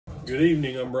Good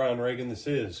evening, I'm Brian Reagan, this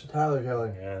is Tyler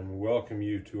Kelly. And we welcome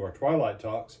you to our Twilight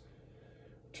Talks.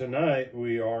 Tonight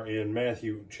we are in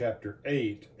Matthew chapter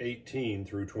 8, 18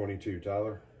 through 22,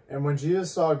 Tyler. And when Jesus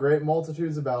saw great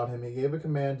multitudes about him, he gave a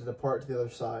command to depart to the other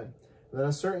side. Then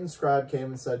a certain scribe came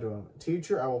and said to him,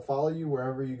 Teacher, I will follow you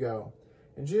wherever you go.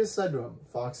 And Jesus said to him,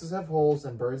 Foxes have holes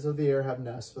and birds of the air have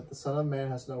nests, but the Son of Man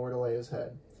has nowhere to lay his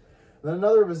head. Then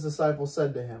another of his disciples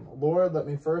said to him, Lord, let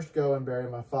me first go and bury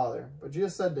my father. But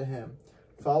Jesus said to him,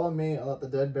 Follow me and let the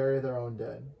dead bury their own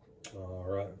dead. All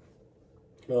right.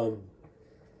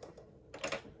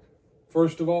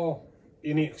 First of all,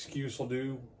 any excuse will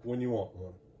do when you want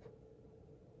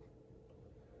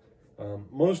one.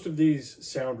 Most of these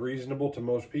sound reasonable to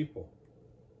most people.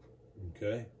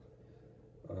 Okay?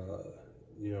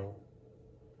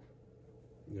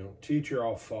 Teacher,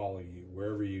 I'll follow you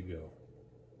wherever you go.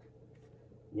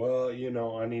 Well,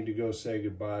 I need to go say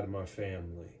goodbye to my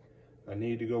family. I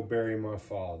need to go bury my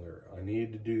father. I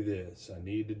need to do this. I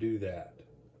need to do that.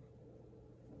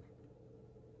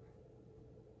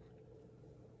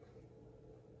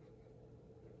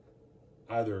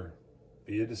 Either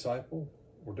be a disciple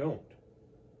or don't.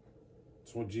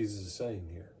 That's what Jesus is saying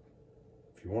here.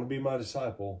 If you want to be my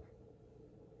disciple,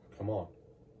 come on.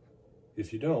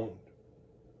 If you don't,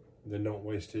 then don't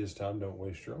waste his time. Don't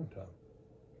waste your own time.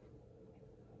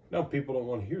 Now, people don't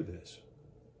want to hear this.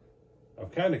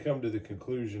 I've kind of come to the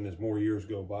conclusion as more years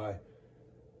go by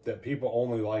that people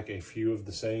only like a few of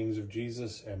the sayings of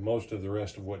Jesus, and most of the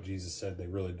rest of what Jesus said they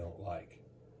really don't like.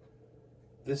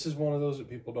 This is one of those that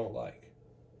people don't like.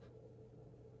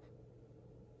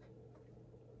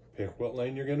 Pick what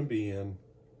lane you're going to be in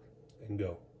and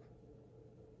go.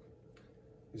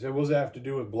 You say, what does that have to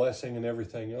do with blessing and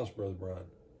everything else, Brother Brian?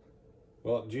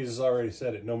 Well, Jesus already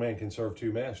said it, no man can serve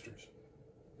two masters.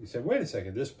 You say, wait a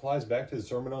second, this applies back to the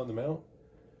Sermon on the Mount?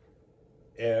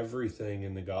 Everything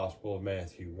in the Gospel of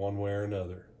Matthew, one way or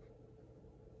another,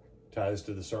 ties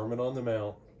to the Sermon on the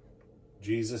Mount.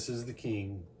 Jesus is the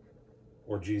King,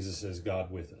 or Jesus is God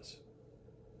with us.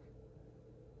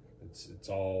 It's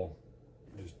all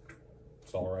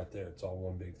right there. It's all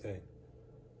one big thing.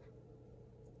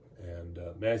 And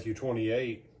Matthew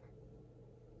 28,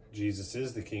 Jesus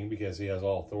is the King because he has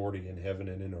all authority in heaven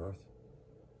and in earth.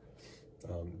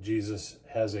 Jesus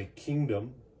has a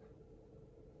kingdom.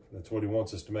 That's what he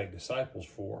wants us to make disciples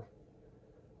for.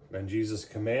 And Jesus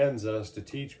commands us to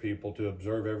teach people to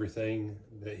observe everything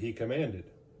that he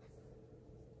commanded.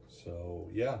 So,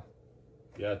 yeah,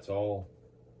 it's all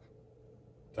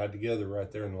tied together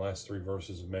right there in the last 3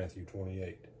 verses of Matthew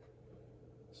 28.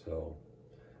 So,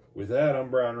 with that, I'm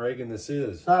Brian Reagan. This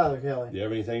is Tyler Kelly. Do you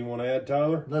have anything you want to add,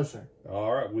 Tyler? No, sir.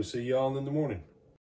 All right, we'll see y'all in the morning.